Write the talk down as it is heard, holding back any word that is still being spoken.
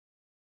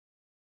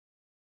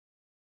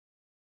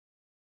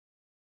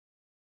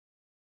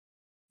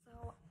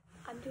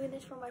doing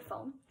this from my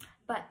phone,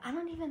 but I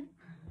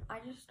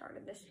just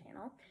started this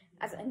channel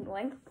as an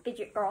annoying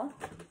fidget girl.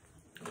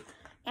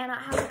 And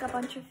I have like a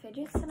bunch of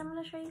fidgets that I'm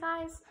gonna show you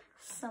guys.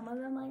 Some of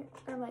them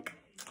are like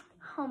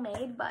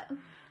homemade, but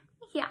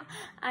yeah,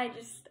 I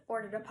just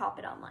ordered a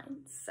Pop-It online,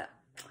 so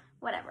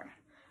whatever.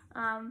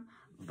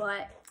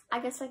 But I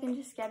guess I can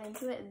just get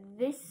into it.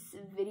 This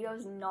video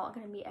is not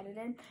gonna be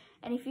edited,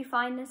 and if you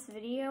find this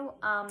video,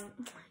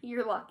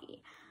 you're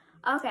lucky.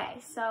 Okay,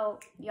 so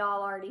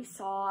y'all already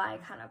saw I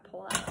kind of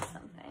pulled out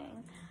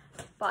something,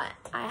 but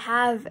I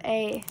have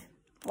a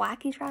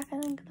wacky track, I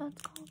think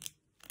that's called.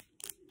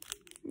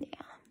 Yeah.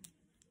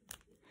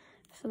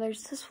 So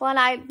there's this one.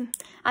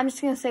 I'm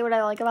just gonna say what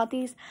I like about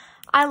these.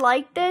 I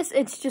like this.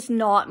 It's just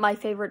not my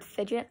favorite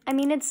fidget. I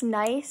mean, it's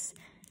nice,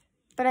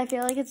 but I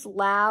feel like it's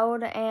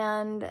loud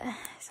and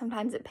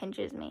sometimes it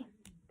pinches me.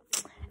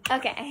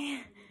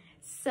 Okay,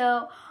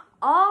 so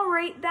I'll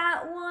rate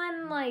that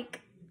one like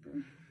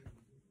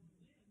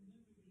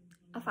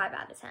a 5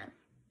 out of 10.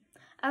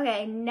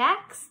 Okay,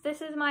 next,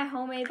 this is my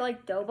homemade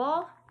like dough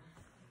ball.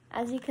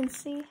 As you can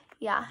see,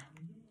 yeah.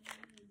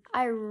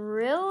 I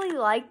really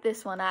like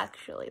this one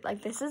actually.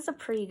 Like, this is a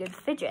pretty good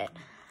fidget.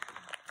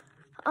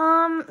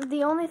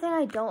 The only thing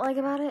I don't like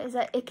about it is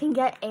that it can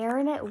get air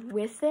in it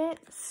with it.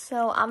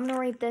 So I'm gonna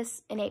rate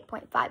this an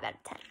 8.5 out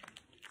of 10.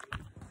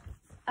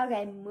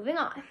 Okay, moving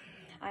on.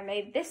 I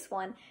made this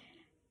one.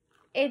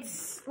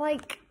 It's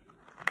like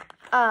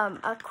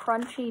a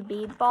crunchy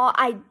bead ball.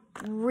 I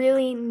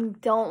really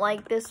don't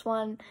like this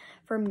one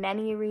for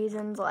many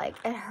reasons. Like,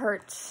 it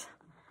hurts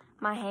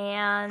my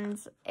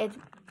hands. It's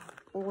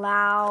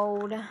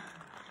loud.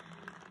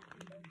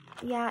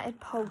 Yeah, it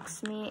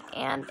pokes me,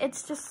 and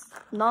it's just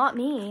not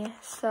me.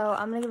 So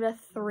I'm gonna give it a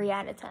 3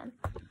 out of 10.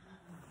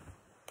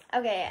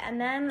 Okay,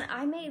 and then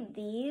I made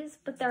these,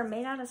 but they're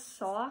made out of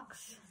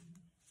socks.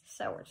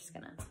 So we're just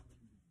gonna...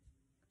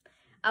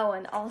 Oh,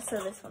 and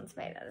also this one's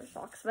made out of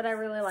socks, but I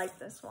really like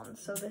this one.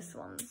 So this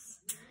one's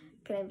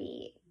gonna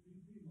be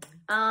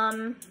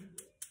 7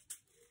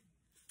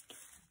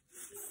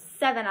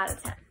 out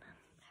of 10.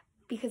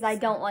 Because I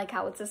don't like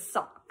how it's a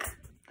sock.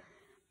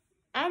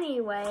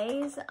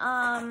 Anyways,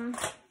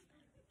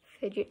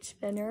 fidget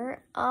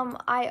spinner.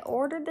 I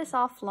ordered this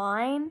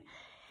offline,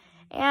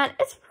 and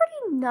it's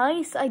pretty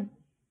nice. I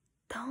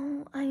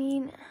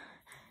mean,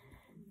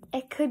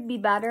 it could be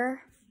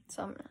better.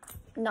 So I'm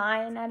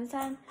 9 out of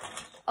 10.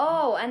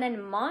 Oh, and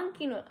then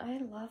monkey noodles. I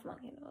love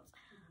monkey noodles.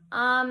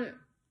 I'm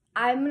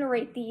gonna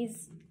rate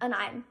these a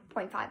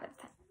 9.5 out of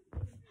 10.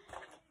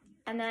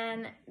 And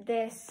then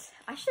this,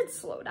 I should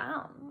slow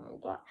down. Oh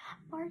God,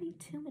 I'm already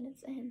 2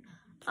 minutes in.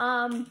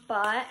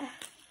 But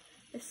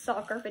this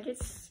soccer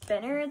fidget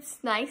spinner,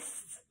 it's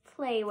nice to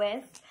play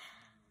with.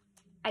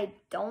 I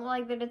don't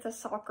like that it's a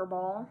soccer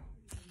ball.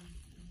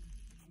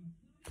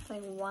 It's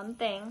like one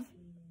thing.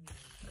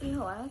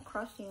 Ew, I look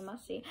crusty and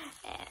musty.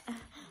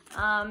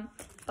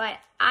 But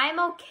I'm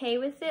okay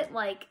with it.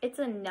 Like, it's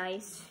a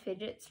nice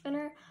fidget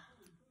spinner.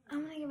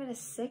 I'm gonna give it a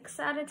 6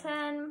 out of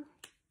 10.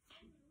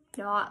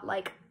 Not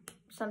like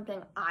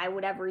something I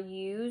would ever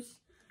use.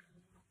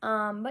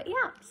 But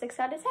yeah, 6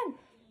 out of 10.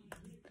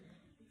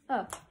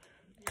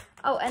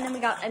 Oh, and then we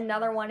got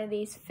another one of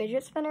these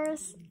fidget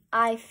spinners.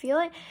 I feel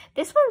like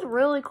this one's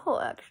really cool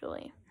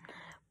actually,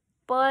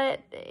 but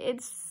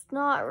it's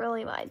not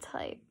really my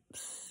type.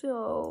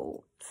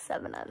 So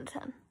 7 out of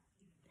 10.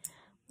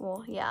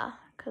 Well, yeah,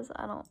 because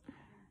I don't,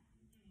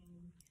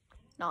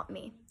 not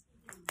me.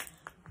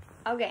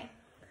 Okay.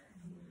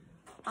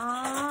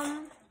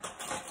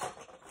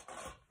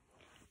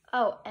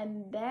 Oh,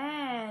 and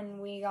then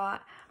we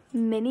got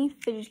mini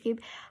fidget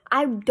cube.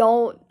 I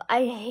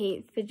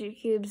hate fidget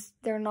cubes.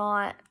 They're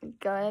not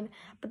good.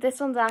 But this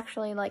one's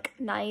actually like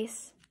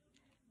nice.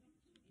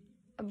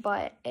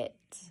 But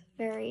it's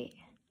very,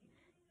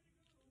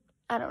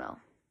 I don't know.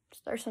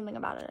 There's something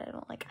about it I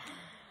don't like.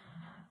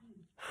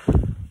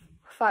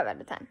 5 out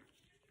of 10.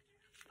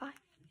 5.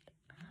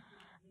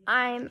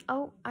 I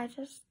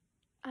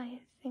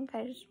think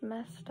I just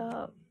messed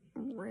up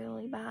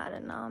really bad,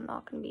 and now I'm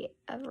not gonna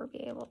ever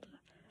be able to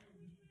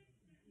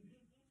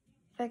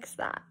fix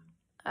that.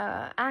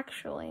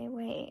 Actually,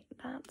 wait,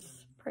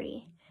 that's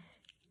pretty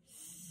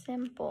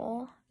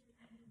simple,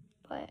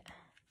 but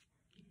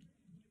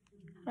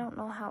I don't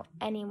know how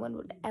anyone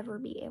would ever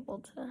be able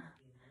to.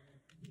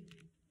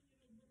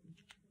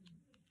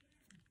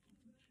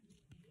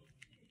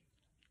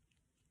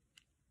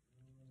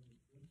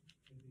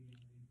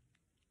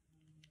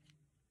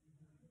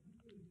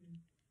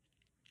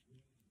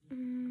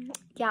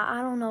 Yeah,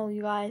 I don't know,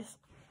 you guys.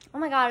 Oh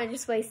my God, I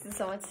just wasted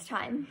so much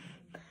time.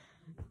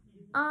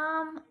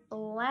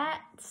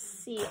 Let's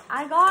see.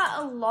 I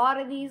got a lot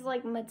of these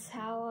like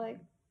metallic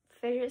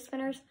fidget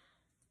spinners.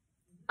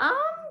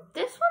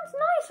 This one's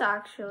nice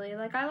actually.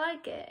 Like, I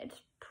like it.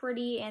 It's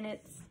pretty and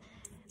it's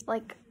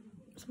like,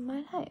 it's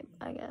my type,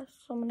 I guess.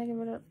 So I'm gonna give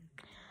it a...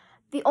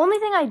 The only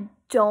thing I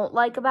don't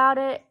like about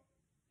it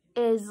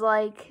is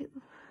like,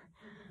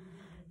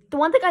 the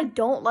one thing I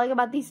don't like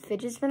about these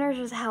fidget spinners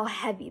is how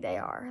heavy they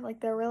are. Like,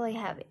 they're really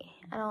heavy.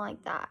 I don't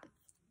like that.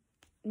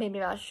 maybe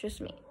that's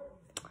just me.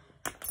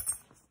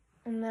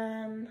 And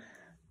then,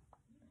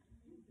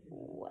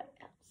 what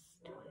else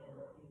do I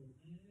have?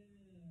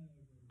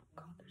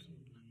 God, there's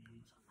nothing on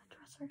my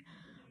dresser.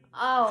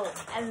 Oh,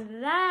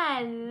 and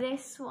then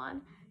this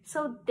one.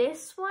 So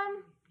this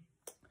one,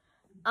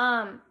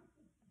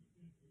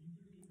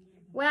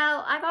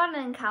 well, I got it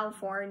in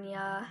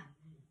California,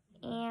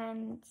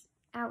 and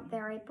out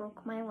there I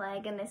broke my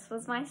leg, and this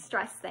was my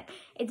stress thing.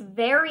 It's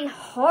very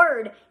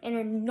hard and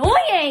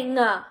annoying.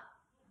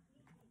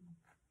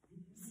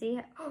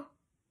 See, oh,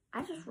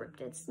 I just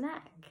ripped its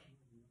neck.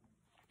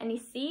 And you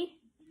see,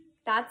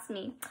 that's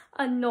me,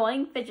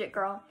 annoying fidget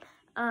girl.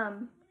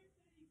 4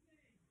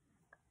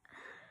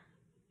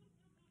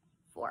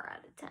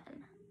 out of 10.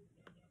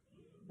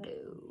 No,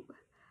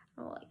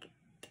 I don't like it.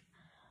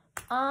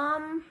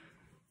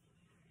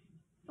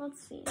 Let's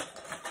see.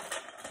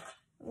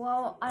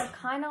 Well, I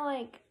kind of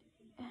like,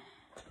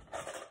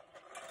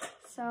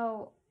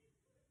 so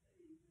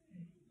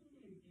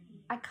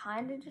I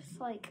kind of just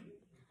like,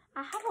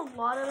 I have a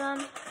lot of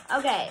them.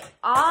 Okay,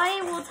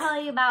 I will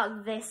tell you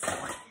about this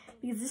one,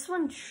 because this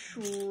one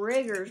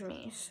triggers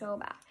me so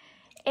bad.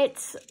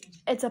 It's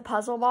a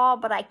puzzle ball,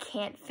 but I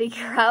can't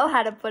figure out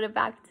how to put it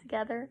back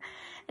together.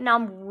 And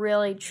I'm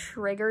really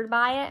triggered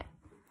by it.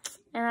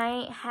 And I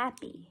ain't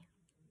happy.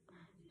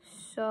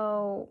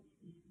 So,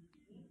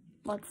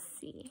 let's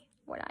see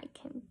what I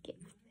can give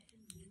this.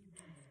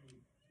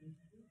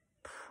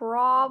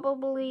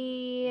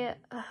 Probably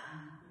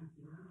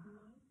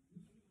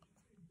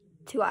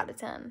 2 out of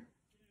 10.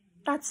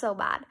 That's so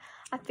bad.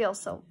 I feel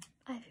so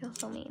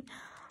mean.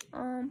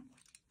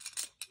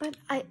 But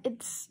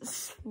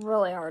it's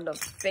really hard to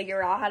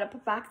figure out how to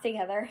put back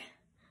together.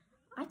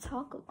 I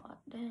talk a lot,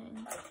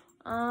 dang.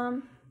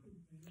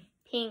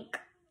 Pink.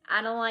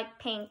 I don't like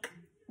pink.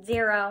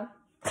 0.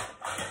 This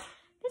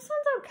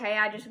one's okay.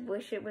 I just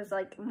wish it was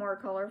like more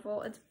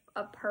colorful. It's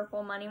a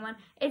purple money one.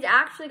 It's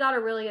actually got a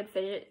really good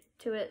fidget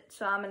to it,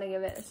 so I'm gonna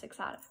give it a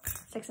 6.5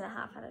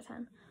 out of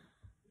 10.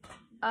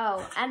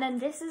 Oh, and then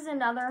this is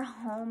another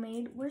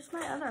homemade. Where's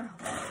my other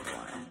homemade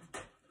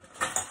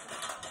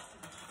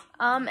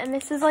one? And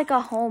this is like a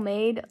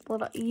homemade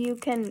little, you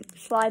can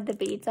slide the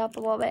beads up a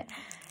little bit.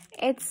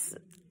 It's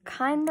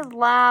kind of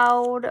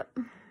loud.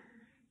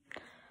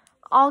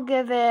 I'll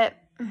give it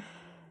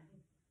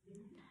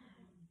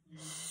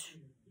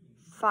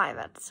 5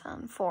 out of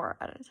 10, 4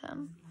 out of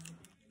 10.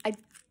 I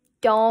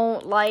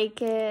don't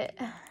like it.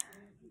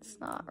 It's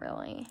not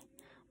really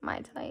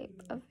my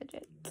type of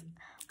fidget.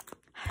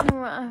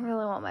 I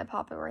really want my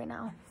Pop-It right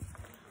now.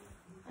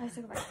 I have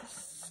to go back to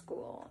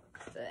school.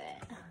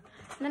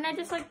 And then I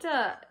just like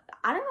to,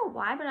 I don't know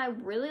why, but I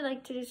really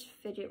like to just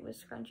fidget with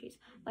scrunchies.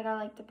 Like, I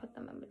like to put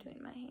them in between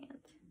my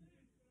hands.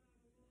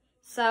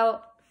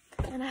 So,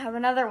 and I have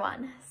another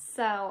one.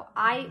 So,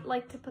 I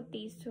like to put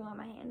these two on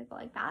my hand and go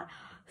like that.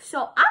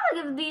 So, I'm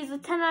going to give these a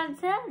 10 out of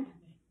 10.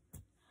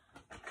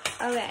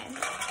 Okay.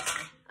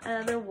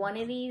 Another one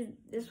of these.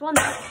 This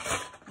one's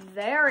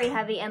very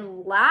heavy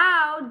and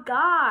loud.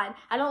 God.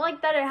 I don't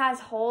like that it has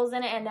holes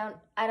in it, and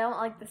I don't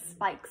like the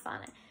spikes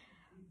on it.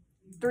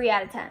 3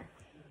 out of 10.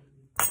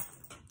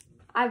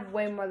 I have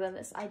way more than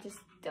this. I just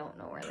don't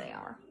know where they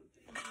are.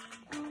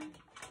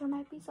 There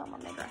might be some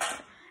on my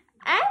dresser.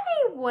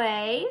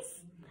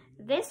 Anyways,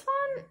 this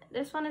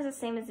one is the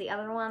same as the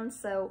other one.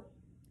 So,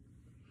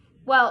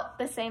 well,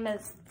 the same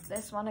as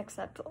this one,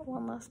 except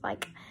one less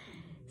spike.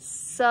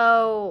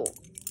 So,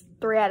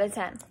 3 out of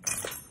 10.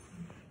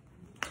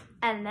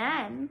 And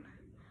then,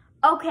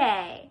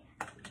 okay.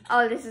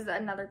 Oh, this is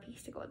another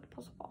piece to go with the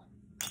puzzle ball.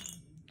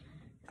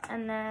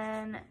 And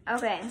then,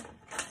 okay.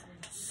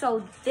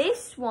 So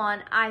this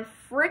one I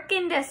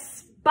freaking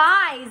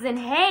despise and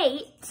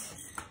hate.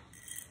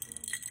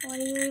 What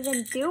do you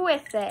even do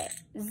with it?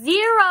 0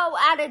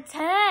 out of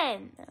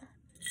 10.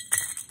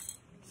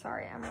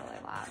 Sorry, I'm really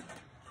loud.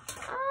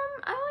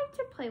 I like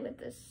to play with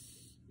this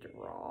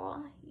straw.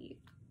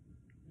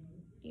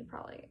 You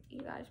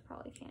guys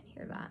probably can't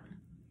hear that.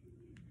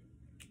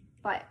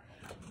 But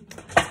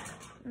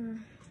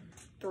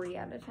 3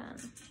 out of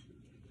 10.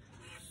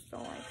 Still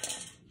like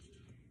it.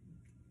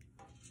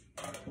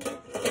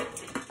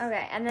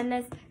 Okay, and then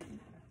this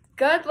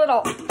good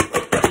little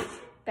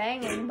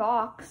banging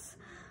box.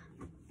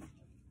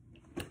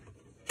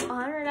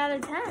 100 out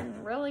of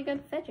 10. Really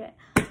good fidget.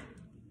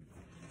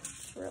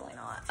 It's really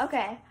not.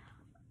 Okay.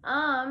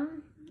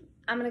 I'm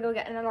gonna go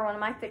get another one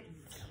of my fidgets.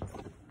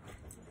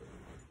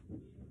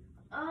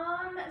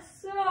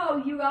 So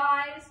you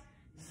guys,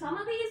 some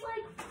of these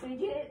like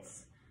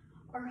fidgets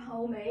are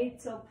homemade,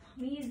 so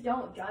please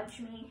don't judge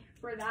me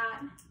for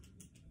that.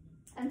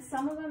 And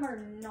some of them are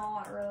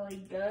not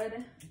really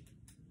good.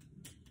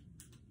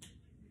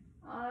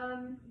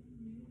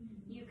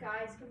 You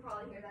guys can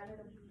probably hear that in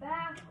the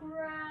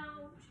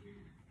background.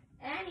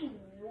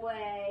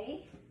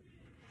 Anyway,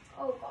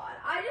 oh God,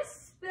 I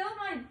just spilled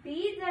my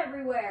beads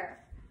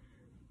everywhere.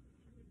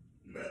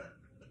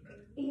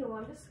 Ew,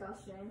 I'm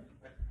disgusting.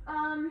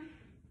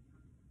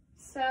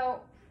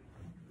 So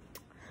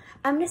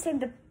I'm gonna say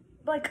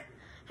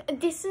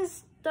this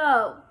is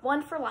the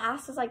one for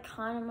last is like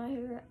kind of my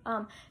favorite.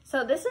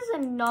 So this is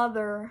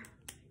another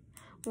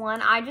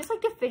one. I just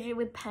like to fidget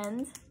with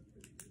pens.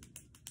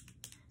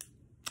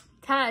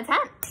 10 out of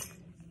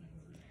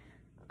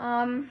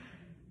 10.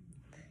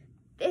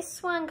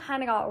 This one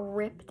kind of got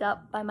ripped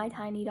up by my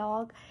tiny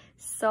dog.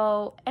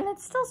 So, and it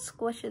still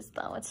squishes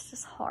though. It's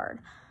just hard.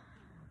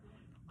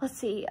 Let's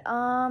see. 5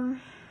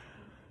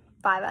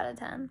 out of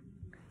 10.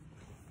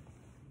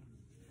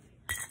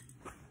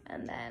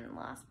 And then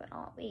last but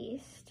not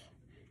least,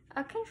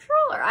 a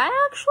controller.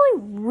 I actually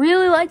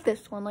really like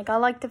this one. Like, I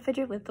like to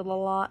fidget with it a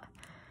lot.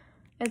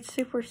 It's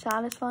super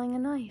satisfying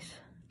and nice.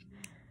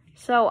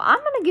 So I'm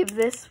gonna give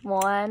this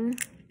one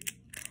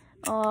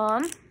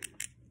a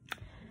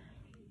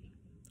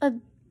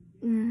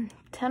 10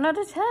 out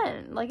of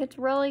 10. Like, it's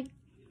really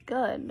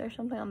good. There's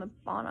something on the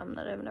bottom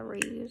that I've never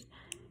used.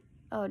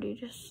 Oh, do you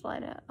just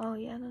slide it? Oh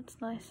yeah,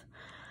 that's nice.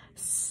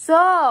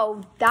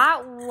 So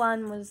that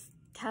one was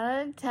 10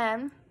 out of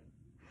 10.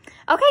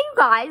 Okay, you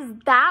guys,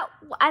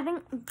 I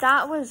think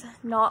that was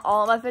not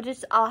all of my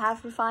fidgets. I'll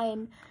have to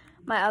find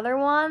my other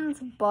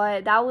ones,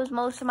 but that was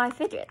most of my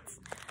fidgets.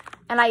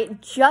 And I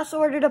just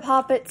ordered a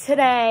Pop-It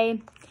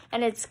today,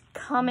 and it's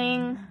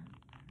coming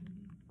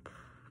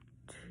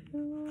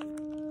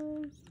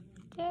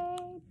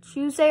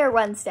Tuesday or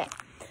Wednesday.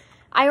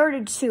 I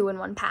ordered 2 in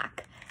 1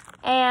 pack.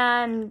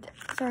 And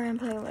sorry, I'm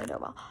playing with my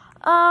doorbell.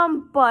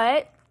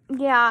 But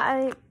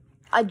yeah,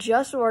 I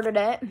just ordered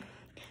it.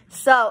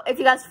 So if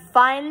you guys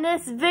find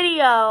this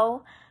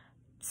video,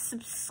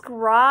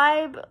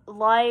 subscribe,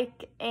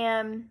 like,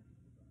 and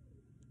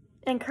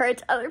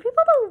encourage other people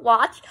to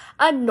watch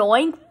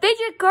Annoying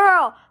Fidget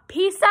Girl.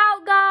 Peace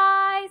out,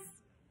 guys.